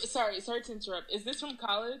 Wait, sorry to interrupt. Is this from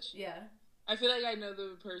college? Yeah. I feel like I know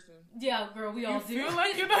the person. Yeah, girl, we all do. You feel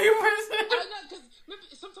like you know your person? I don't know,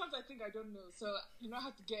 because sometimes I think I don't know, so you don't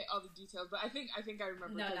have to get all the details, but I think I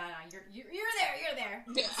remember. No, you're there.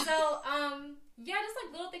 Yeah. So, yeah, just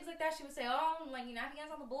like little things like that. She would say, oh, like, Nappy has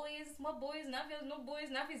all the boys. What boys? Nappy has no boys.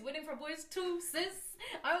 Nappy's waiting for boys too, sis.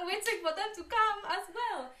 I'm waiting for them to come as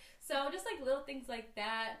well. So, just like little things like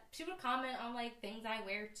that. She would comment on like things I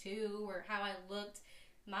wear too, or how I looked,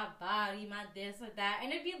 my body, my this or that,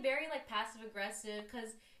 and it'd be very like passive aggressive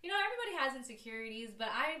because everybody has insecurities, but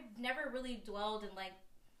I never really dwelled in like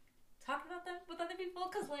talking about them with other people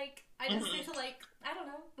because like I just need to like I don't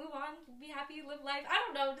know, move on, be happy, live life. I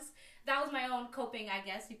don't know, just that was my own coping, I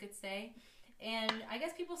guess you could say. And I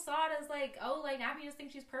guess people saw it as like, oh, like Nappy just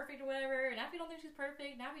thinks she's perfect or whatever. Nappy don't think she's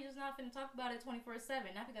perfect. Nappy just not finna talk about it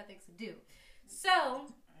 24/7. Nappy got things to do.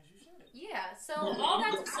 So. Yeah, so all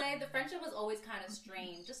that to say, the friendship was always kind of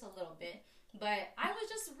strained, just a little bit. But I was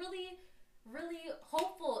just really, really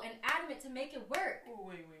hopeful and adamant to make it work. Oh,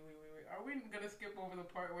 wait. Are we going to skip over the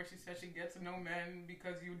part where she said she gets to know men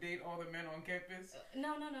because you date all the men on campus?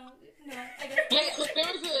 No. I guess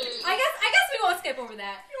we won't skip over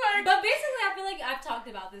that. But basically, I feel like I've talked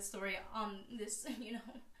about this story on this,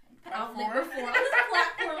 outlet before, on this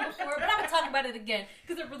platform before, but I'm gonna talk about it again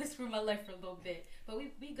because it really screwed my life for a little bit. But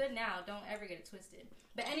we good now. Don't ever get it twisted.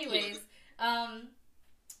 But anyways,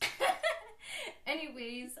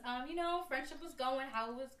 friendship was going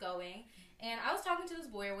how it was going, and I was talking to this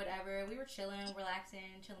boy or whatever. We were chilling,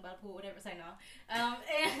 relaxing, chilling by the pool, whatever. Say no.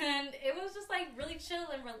 And it was just like really chill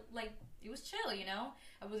and like it was chill,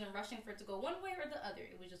 I wasn't rushing for it to go one way or the other.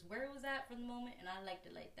 It was just where it was at for the moment, and I liked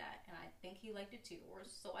it like that. And I think he liked it too, or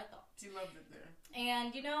so I thought. He loved it there.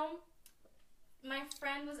 And, my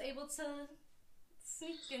friend was able to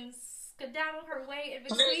sneak and skedaddle her way in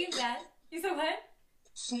between that. You said what?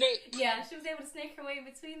 Snake. Yeah, she was able to snake her way in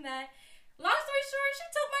between that. Long story short, she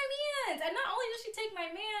took my man. And not only did she take my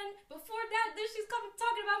man, before that, then she's coming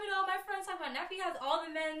talking about me to all my friends, talking about Nappy has all the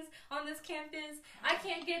men's on this campus. I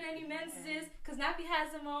can't get any men's because Nappy has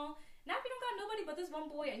them all. Nappy don't got nobody but this one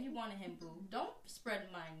boy, and you wanted him, boo. Don't spread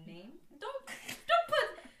my name. Don't put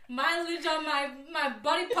mileage on my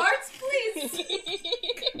body parts, please.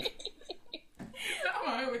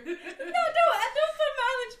 No, don't put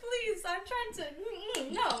mileage, please. I'm trying to.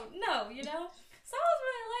 No. So I was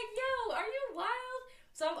really like, yo, are you wild?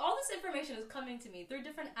 So all this information is coming to me through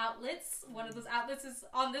different outlets. One of those outlets is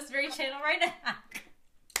on this very channel right now.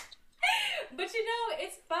 But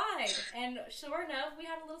it's fine. And sure enough, we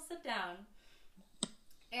had a little sit down.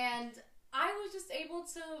 And I was just able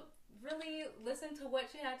to really listen to what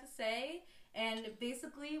she had to say. And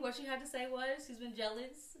basically what she had to say was she's been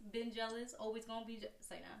jealous, always gonna be jealous.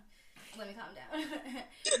 Like, nah, let me calm down.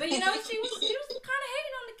 But she was kind of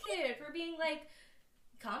hating on the kid for being like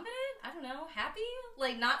confident, I don't know, happy,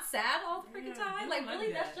 like not sad all the freaking time. Like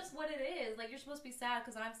really, that's just what it is. Like you're supposed to be sad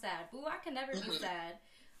because I'm sad. Boo, I can never be sad.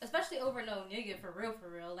 Especially over no nigga, for real.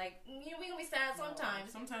 Like, we gonna be sad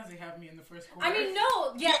sometimes. Sometimes they have me in the first quarter. I mean,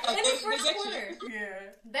 no, yeah, in the first quarter. Yeah.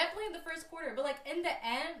 Definitely in the first quarter. But, like, in the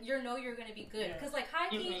end, you're gonna be good. Because, like,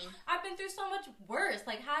 high-key, I've been through so much worse.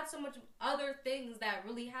 Like, had so much other things that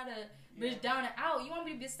really had a bitch down and out. You want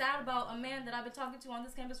me to be sad about a man that I've been talking to on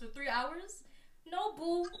this campus for 3 hours? No,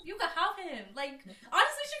 boo. You could have him. Like,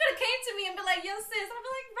 honestly, she could have came to me and been like, yo, sis. And I'd be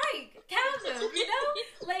like, right, count him,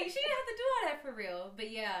 Like, she didn't have to do all that for real. But,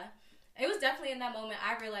 yeah, it was definitely in that moment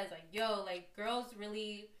I realized, like, yo, like, girls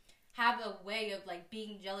really have a way of, like,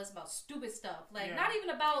 being jealous about stupid stuff. Like, not even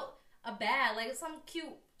about a bad, like, something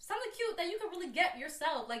cute that you can really get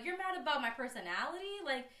yourself. Like, you're mad about my personality.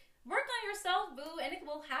 Like, work on yourself, boo, and it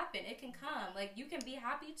will happen. It can come. Like, you can be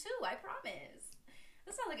happy, too. I promise.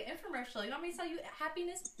 This sounds like an infomercial. You want me to tell you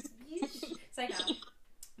happiness? It's like, no.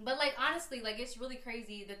 But, like, honestly, like, it's really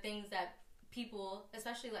crazy the things that people,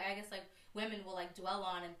 especially, like, I guess, like, women will, like, dwell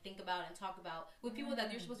on and think about and talk about with people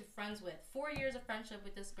that you're supposed to be friends with. 4 years of friendship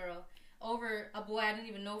with this girl over a boy I didn't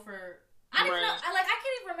even know for... I didn't know. I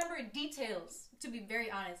can't even remember details, to be very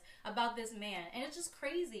honest, about this man. And it's just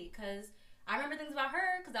crazy, because I remember things about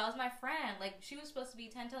her, because that was my friend. Like, she was supposed to be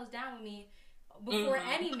 10 toes down with me before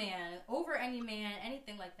any man, over any man,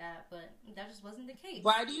 anything like that, but that just wasn't the case.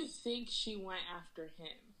 Why do you think she went after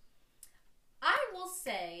him? I will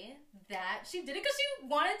say that she did it because she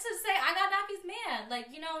wanted to say, I got Nappy's man. Like,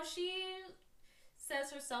 she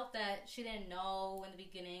says herself that she didn't know in the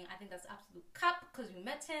beginning. I think that's absolute cop because we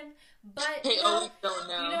met him. But They always don't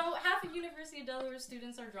know. you know, half of University of Delaware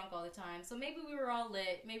students are drunk all the time. So maybe we were all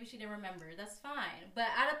lit. Maybe she didn't remember. That's fine. But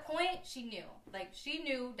at a point, she knew. Like, she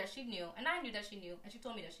knew that she knew. And I knew that she knew. And she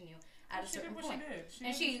told me that she knew at a certain point.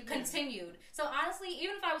 And she continued. So honestly,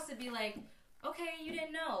 even if I was to be like, okay, you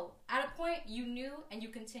didn't know. At a point, you knew and you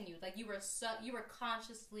continued. Like, you were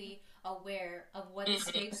consciously aware of what the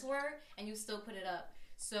stakes were, and you still put it up.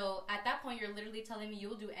 So at that point, you're literally telling me you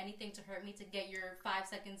will do anything to hurt me to get your 5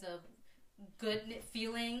 seconds of good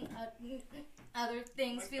feeling, other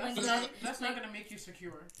things, like, feeling good. That's not gonna make you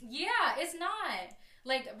secure. Yeah, it's not.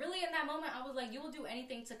 Like, really, in that moment, I was like, you will do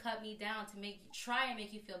anything to cut me down, to try and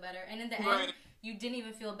make you feel better. And in the end, you didn't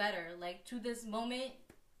even feel better. Like, to this moment,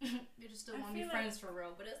 you just still want to be friends for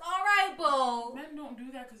real. But it's alright, boo. Men don't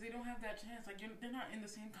do that because they don't have that chance. Like, they're not in the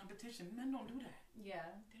same competition. Men don't do that. Yeah.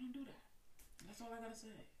 They don't do that. That's all I gotta say.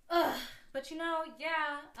 But, you know,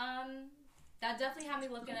 yeah, that definitely had me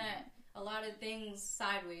looking at a lot of things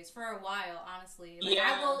sideways for a while, honestly. Like,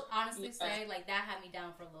 I will honestly say, like, that had me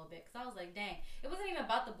down for a little bit. Because I was like, dang, it wasn't even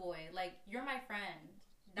about the boy. Like, you're my friend.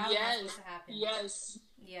 That was not supposed to happen. Yes.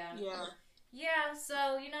 Yeah. Yeah. Yeah,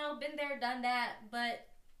 so, you know, been there, done that. But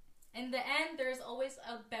in the end, there's always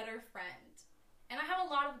a better friend. And I have a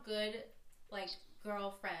lot of good, like,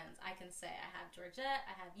 girlfriends, I can say. I have Georgette,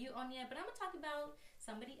 I have you, Anya. But I'm going to talk about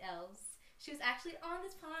somebody else. She was actually on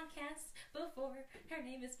this podcast before. Her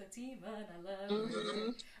name is Fatima, and I love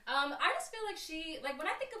her. I just feel like when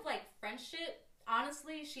I think of, like, friendship,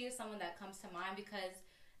 honestly, she is someone that comes to mind because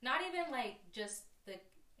not even, like, just the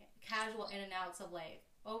casual in and outs of, like,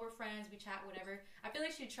 oh, we're friends, we chat, whatever. I feel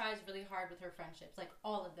like she tries really hard with her friendships, like,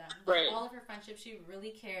 all of them. Like, all of her friendships, she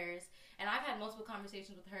really cares. And I've had multiple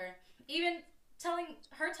conversations with her, even telling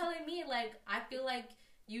me, like, I feel like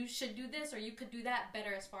you should do this or you could do that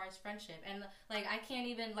better as far as friendship. And, like, I can't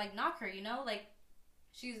even, like, knock her, you know? Like,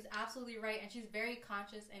 she's absolutely right, and she's very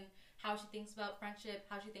conscious in how she thinks about friendship,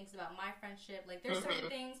 how she thinks about my friendship. Like, there's certain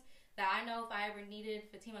things that I know if I ever needed,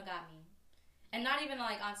 Fatima got me. And not even,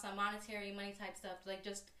 like, on some monetary money type stuff, like,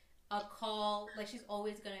 just a call. Like, she's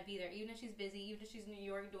always gonna be there. Even if she's busy, even if she's in New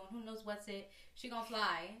York doing who knows what's it, she gonna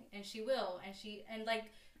fly, and she will. And like,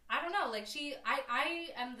 I don't know, like,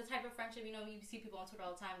 I am the type of friendship, you know, you see people on Twitter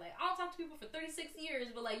all the time, like, I don't talk to people for 36 years,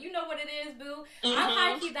 but, like, you know what it is, boo. I'm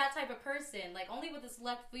high-key that type of person. Like, only with a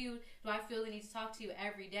select few do I feel the need to talk to you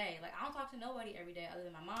every day. Like, I don't talk to nobody every day other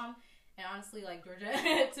than my mom, and honestly, like, Georgia,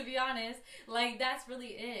 to be honest. Like, that's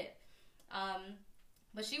really it.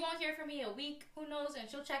 But she won't hear from me a week, who knows, and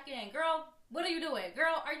she'll check in. Girl, what are you doing?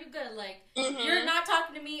 Girl, are you good? Like, you're not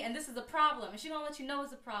talking to me, and this is a problem, and she gonna let you know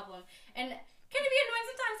it's a problem. And can it be annoying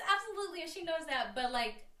sometimes? Absolutely, and she knows that. But,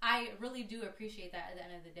 like, I really do appreciate that at the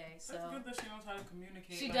end of the day. So that's good that she knows how to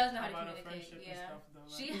communicate. She does know how to communicate. Yeah, stuff, though,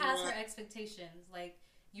 like, she has her expectations. Like,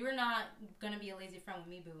 you're not gonna be a lazy friend with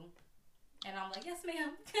me, boo. And I'm like, yes,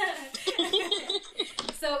 ma'am.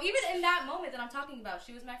 So even in that moment that I'm talking about,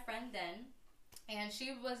 she was my friend then, and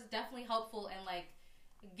she was definitely helpful in, like,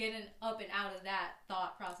 getting up and out of that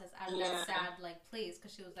thought process, out of that sad, like, place,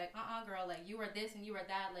 because she was like, girl, like, you are this and you are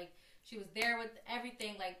that. Like, she was there with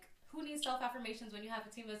everything. Like, who needs self-affirmations when you have a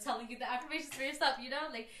team that's telling you the affirmations for yourself, you know?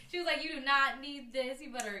 Like, she was like, you do not need this.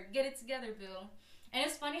 You better get it together, boo. And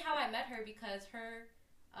it's funny how I met her because her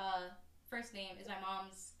first name is my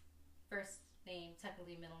mom's first name,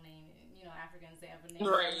 technically middle name. You know, Africans, they have a name.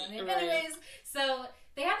 Right. Anyways, so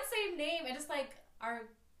they have the same name, and just, like, our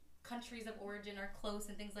countries of origin are close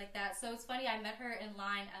and things like that. So it's funny, I met her in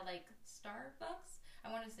line at, like, Starbucks.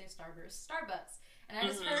 I wanted to say Starbucks. And I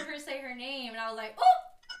just heard her say her name, and I was like, oh,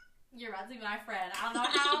 you're about to be my friend. I don't know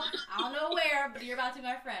how, I don't know where, but you're about to be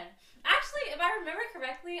my friend. Actually, if I remember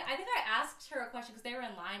correctly, I think I asked her a question, because they were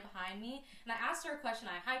in line behind me, and I asked her a question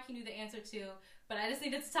I high-key knew the answer to, but I just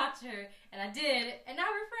needed to talk to her, and I did, and now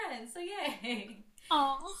we're friends, so yay.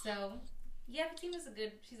 Aww. So, yeah, Fatima's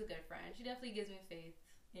she's a good friend. She definitely gives me faith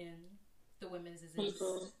in the women's So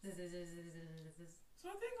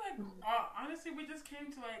I think, like, honestly, we just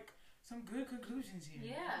came to, like, some good conclusions here.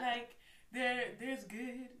 Yeah. Like, there's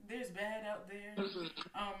good, there's bad out there.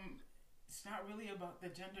 It's not really about the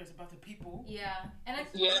gender, it's about the people. Yeah. And I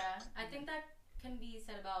think that can be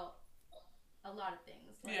said about a lot of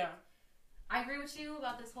things. Like, yeah. I agree with you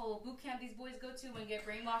about this whole boot camp these boys go to and get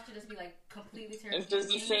brainwashed to just be, like, completely terrible. It's just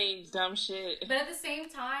the same dumb shit. But at the same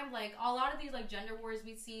time, like, a lot of these, like, gender wars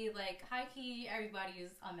we see, like, high-key, everybody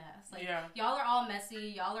is a mess. Like, y'all are all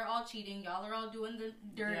messy, y'all are all cheating, y'all are all doing the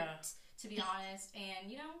dirt, to be honest.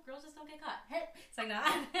 And, you know, girls just don't get caught. It's like, nah.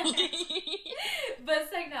 But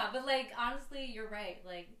it's like, nah. But, like, honestly, you're right.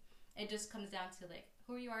 Like, It just comes down to like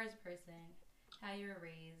who you are as a person, how you were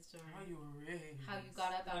raised, or how you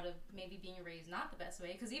got up out of maybe being raised not the best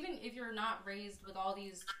way. Because even if you're not raised with all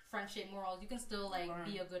these friendship morals, you can still like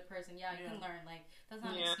be a good person. Yeah, you can learn. Like that's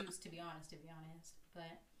not an excuse to be honest.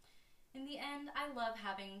 But in the end, I love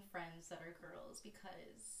having friends that are girls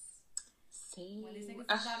because when these niggas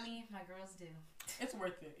got me, my girls do. It's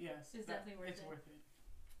worth it. Yes, it's definitely worth it. It's worth it.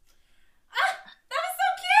 That was so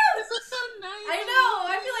cute. This is so nice. I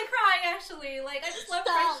know. I feel like crying actually. Like I just love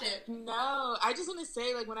friendship. No, I just want to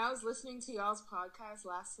say, like, when I was listening to y'all's podcast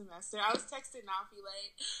last semester, I was texting Nafi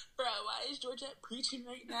like, "Bro, why is Georgette preaching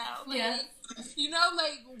right now?" Like, you know,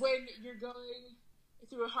 like when you're going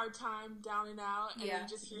through a hard time, down and out, and you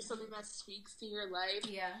just hear something that speaks to your life.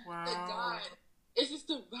 Yeah. Wow. Like, God. Is this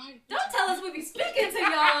the right? Don't tell us we be speaking to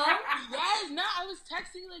y'all. Yes, no, I was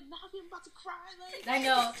texting like, Nafi, I'm about to cry. Like, I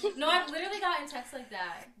know. No, I've literally gotten texts like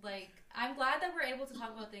that. Like, I'm glad that we're able to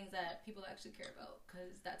talk about things that people actually care about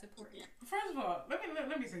because that's important. First of all, let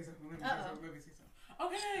me say something. Let me say something.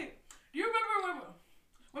 Okay, do you remember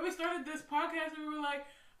when we started this podcast? We were like,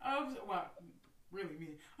 really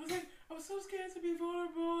me. I was like, I was so scared to be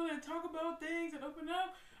vulnerable and talk about things and open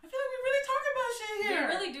up. I feel like we really talk about shit here.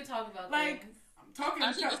 We really do talk about like, things.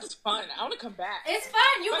 Actually, this is fun. I want to come back. It's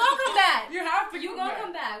fun. You gonna come back. You have to. You gonna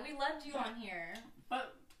come back. We loved you on here.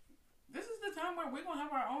 But this is the time where we're gonna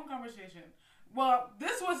have our own conversation. Well,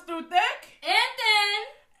 this was Through Thick and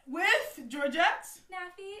Thin with Georgette,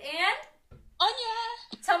 Nafi, and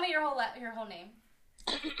Anya. Tell me your whole name.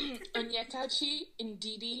 Onyekachi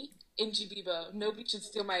Ndidi Njibibo. Nobody should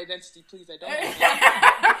steal my identity, please. I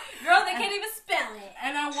don't. Girl, they can't even spell it.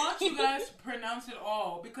 And I want you guys to pronounce it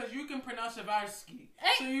all because you can pronounce Shavarsky.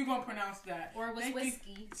 So you're gonna pronounce that. Or with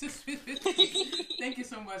whiskey. Thank you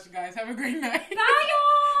so much, guys. Have a great night. Bye,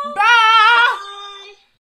 y'all. Bye.